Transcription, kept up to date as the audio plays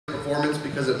performance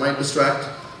because it might distract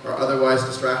or otherwise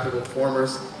distractible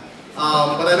performers.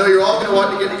 But I know you're all going to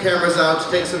want to get your cameras out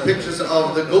to take some pictures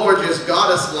of the gorgeous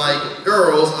goddess-like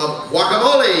girls of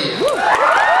Guacamole.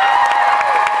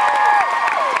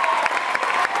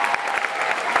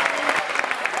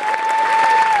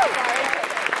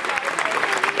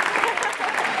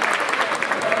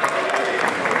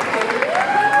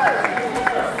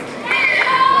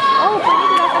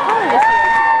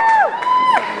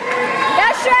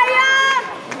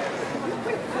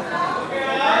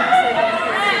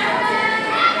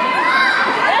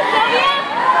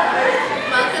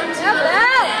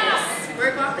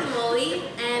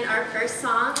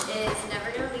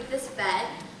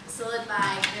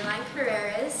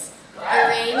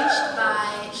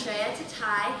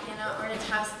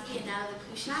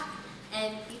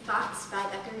 And beatbox by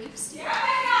Becca Reeves.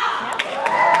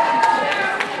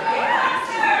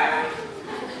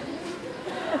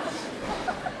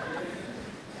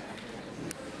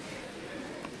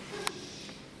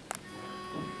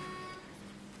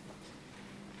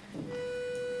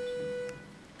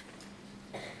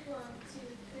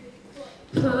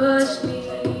 Push me,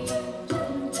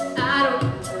 I don't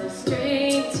have the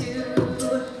strength to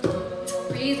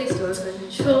resist or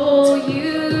control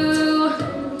you.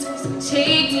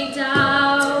 Take me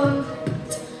down,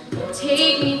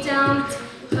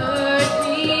 hurt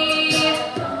me,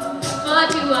 but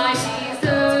do I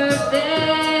deserve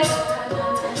this?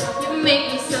 You make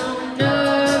me so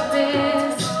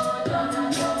nervous.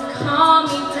 Calm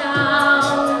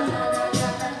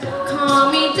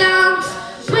me down,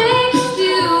 wake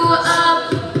you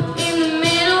up in the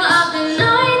middle of the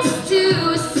night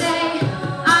to say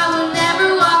I will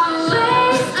never walk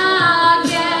away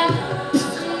again.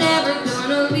 I'm never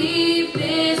gonna leave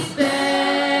this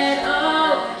bed.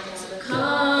 Oh, so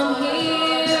come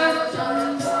here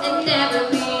and never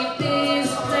leave this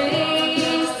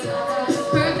place.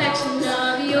 Perfection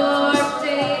of your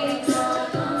face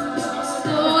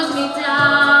slows me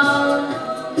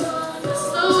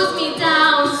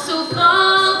down, so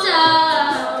fall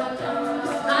down.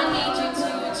 I need you to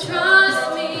trust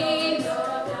me.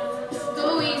 Go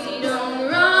easy, don't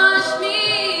rush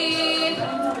me.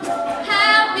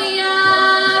 Help me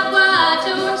out, why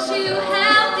don't you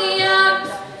help me out?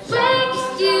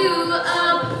 Wake you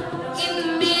up in the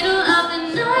middle of the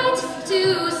night to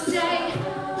say